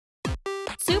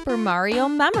Super Mario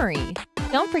Memory.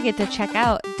 Don't forget to check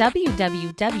out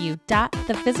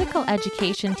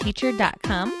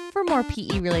www.thephysicaleducationteacher.com for more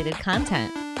PE-related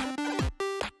content.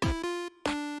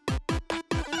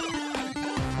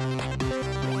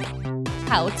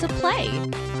 How to play.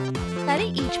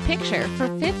 Study each picture for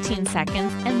 15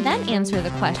 seconds and then answer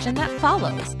the question that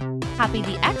follows. Copy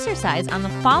the exercise on the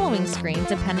following screen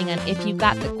depending on if you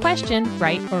got the question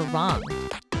right or wrong.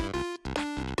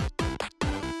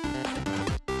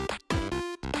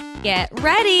 Get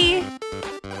ready!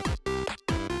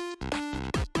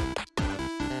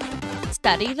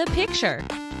 Study the picture.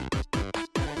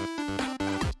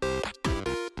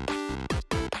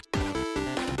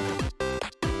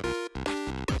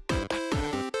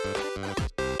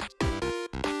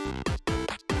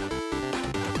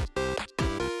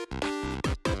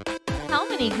 How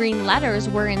many green letters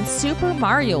were in Super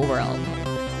Mario World?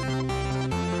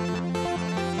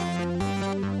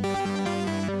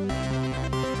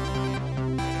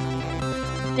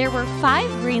 There were 5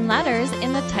 green letters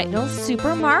in the title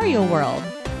Super Mario World.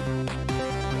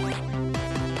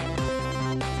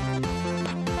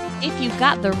 If you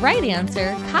got the right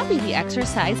answer, copy the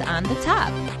exercise on the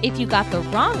top. If you got the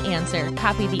wrong answer,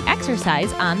 copy the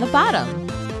exercise on the bottom.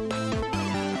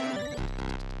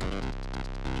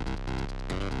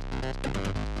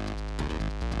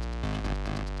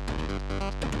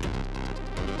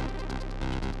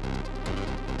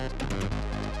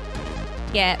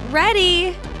 Get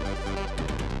ready!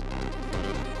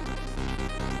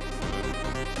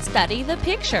 Study the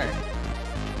picture.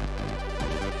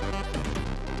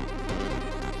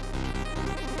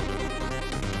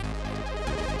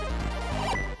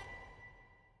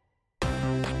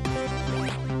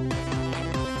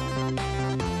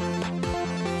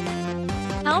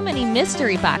 How many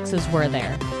mystery boxes were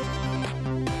there?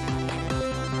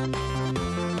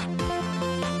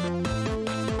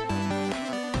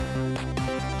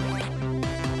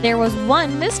 There was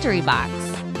 1 mystery box.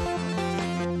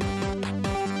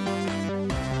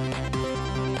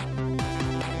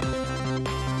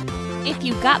 If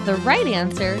you got the right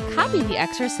answer, copy the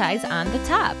exercise on the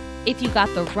top. If you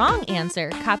got the wrong answer,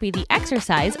 copy the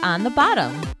exercise on the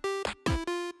bottom.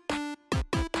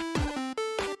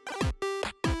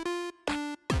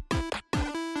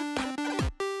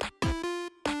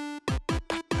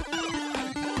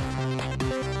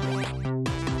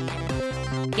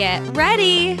 Get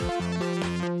ready!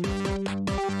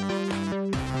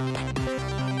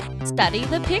 Study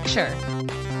the picture.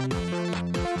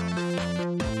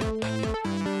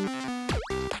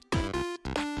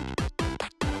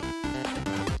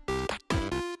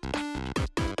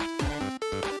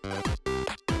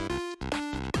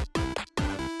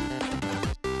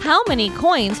 How many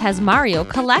coins has Mario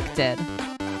collected?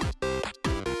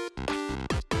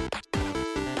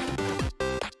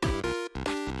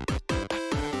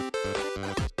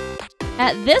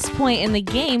 At this point in the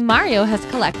game, Mario has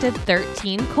collected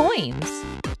 13 coins.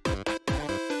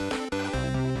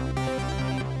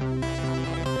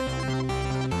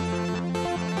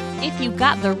 If you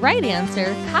got the right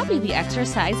answer, copy the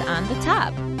exercise on the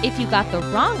top. If you got the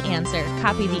wrong answer,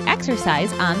 copy the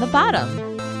exercise on the bottom.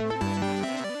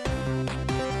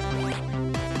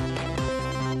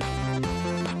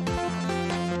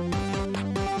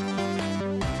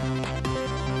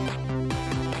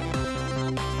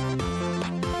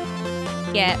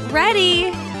 Get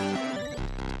ready!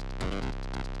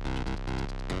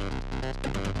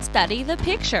 Study the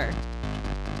picture.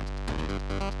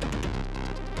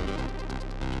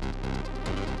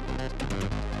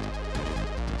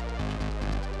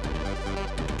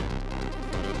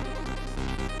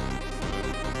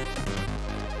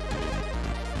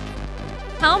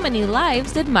 How many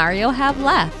lives did Mario have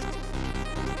left?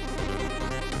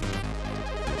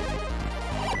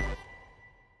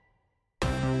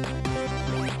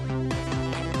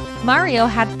 Mario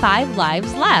had 5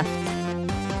 lives left.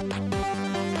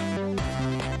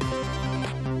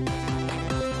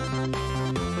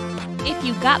 If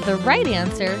you got the right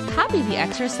answer, copy the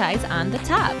exercise on the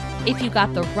top. If you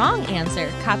got the wrong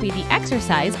answer, copy the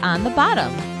exercise on the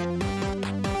bottom.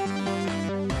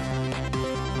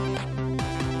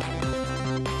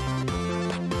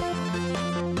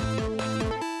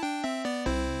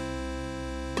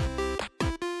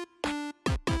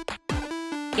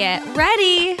 Get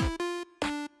ready!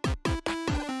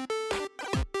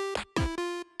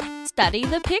 Study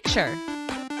the picture.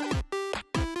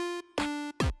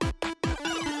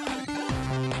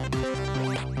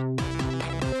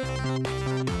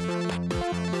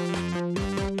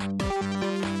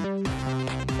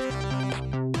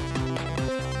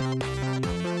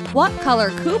 What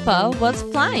color Koopa was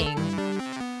flying?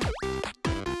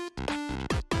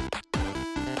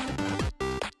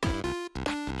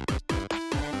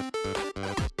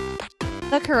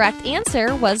 The correct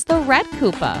answer was the red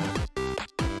Koopa.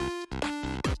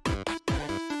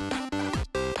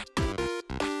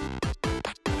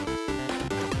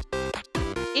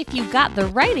 If you got the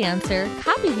right answer,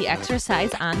 copy the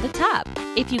exercise on the top.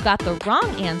 If you got the wrong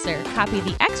answer, copy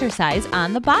the exercise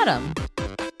on the bottom.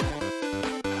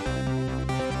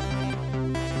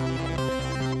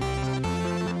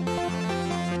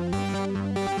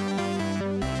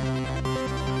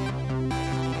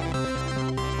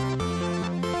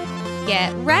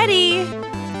 Get ready!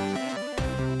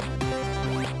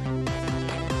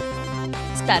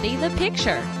 Study the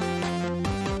picture.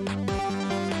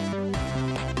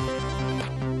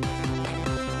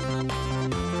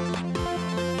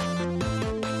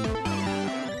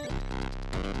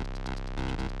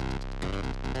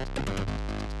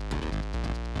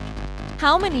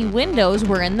 How many windows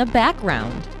were in the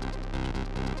background?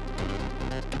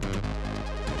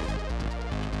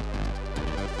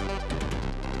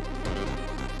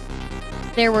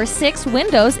 There were 6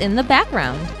 windows in the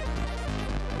background.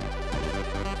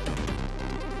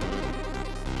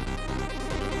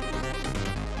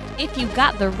 If you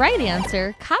got the right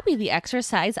answer, copy the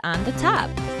exercise on the top.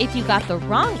 If you got the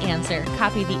wrong answer,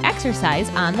 copy the exercise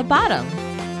on the bottom.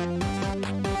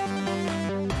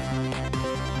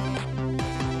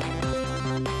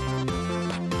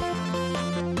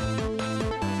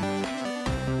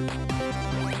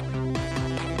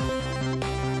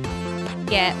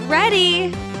 Get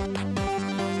ready!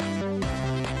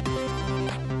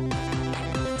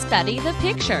 Study the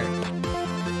picture.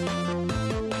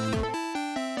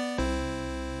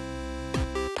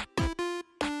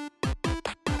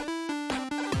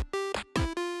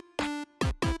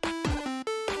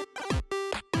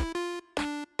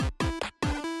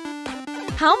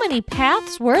 How many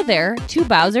paths were there to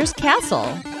Bowser's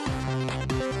castle?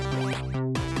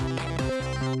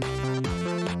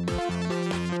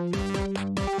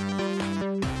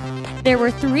 There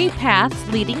were 3 paths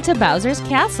leading to Bowser's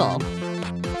castle.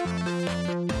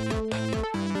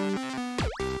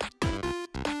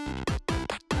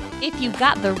 If you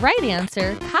got the right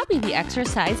answer, copy the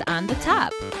exercise on the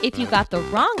top. If you got the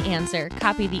wrong answer,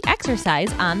 copy the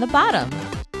exercise on the bottom.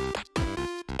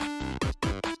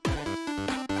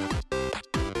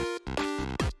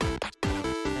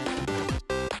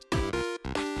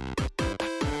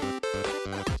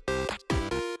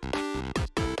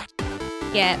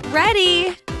 Get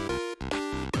ready!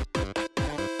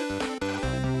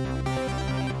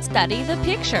 Study the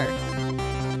picture.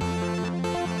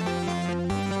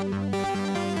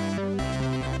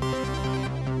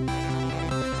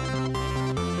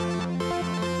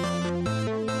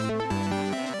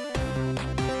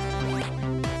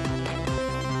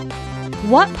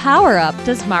 What power-up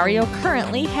does Mario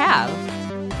currently have?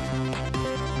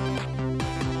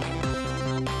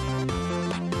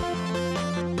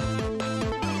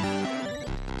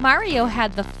 Mario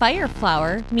had the Fire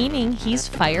Flower, meaning he's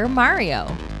Fire Mario.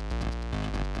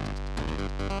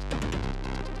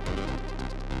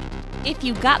 If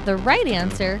you got the right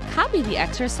answer, copy the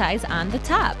exercise on the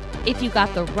top. If you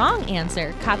got the wrong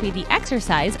answer, copy the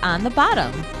exercise on the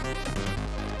bottom.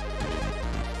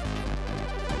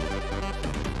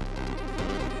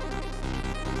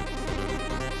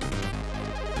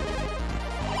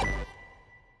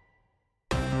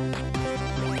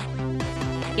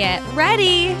 Get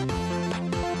ready!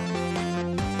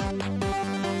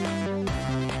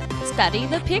 Study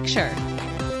the picture.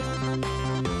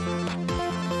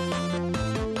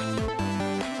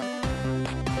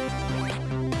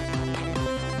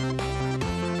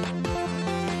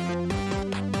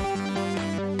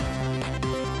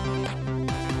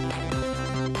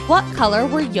 What color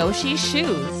were Yoshi's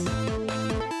shoes?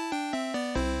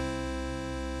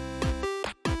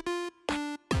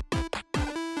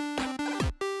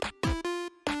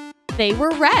 They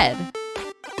were red.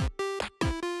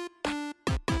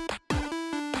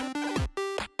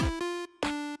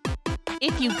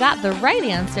 If you got the right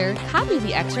answer, copy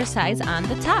the exercise on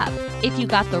the top. If you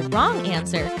got the wrong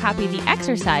answer, copy the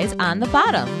exercise on the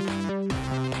bottom.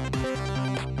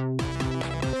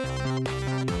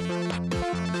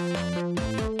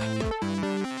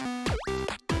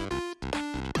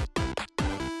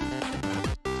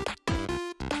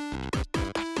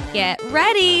 Get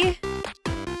ready!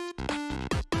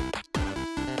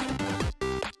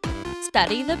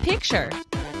 Study the picture.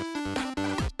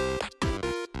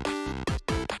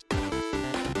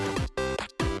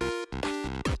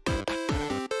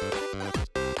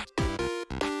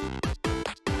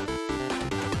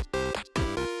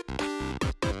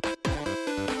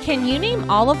 Can you name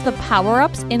all of the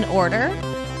power-ups in order?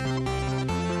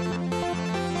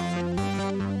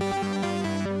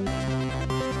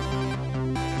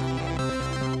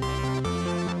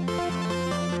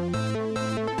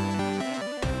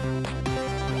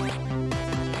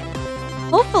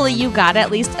 Hopefully you got at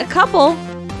least a couple.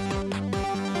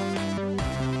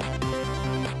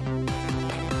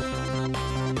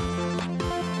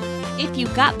 If you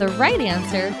got the right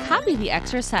answer, copy the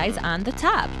exercise on the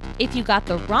top. If you got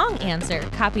the wrong answer,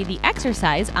 copy the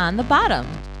exercise on the bottom.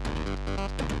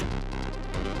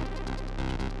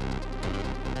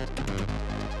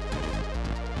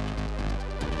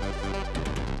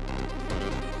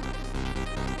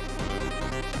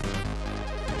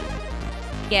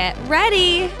 Get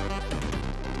ready!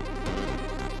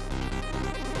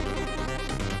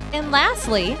 And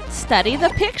lastly, study the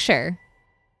picture.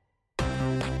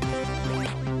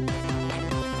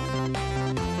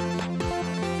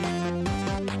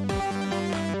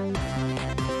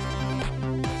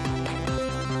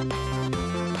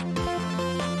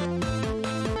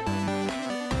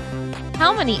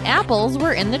 How many apples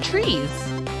were in the trees?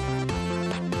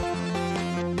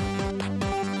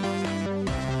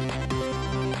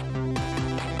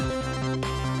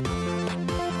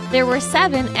 There were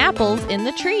 7 apples in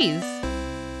the trees.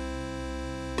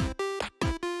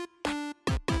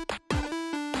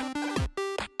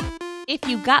 If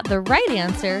you got the right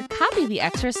answer, copy the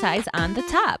exercise on the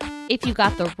top. If you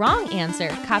got the wrong answer,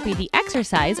 copy the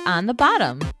exercise on the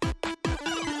bottom.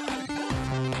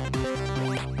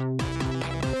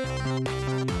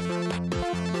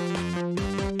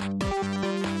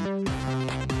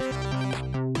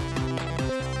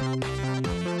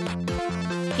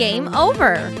 Game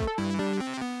over!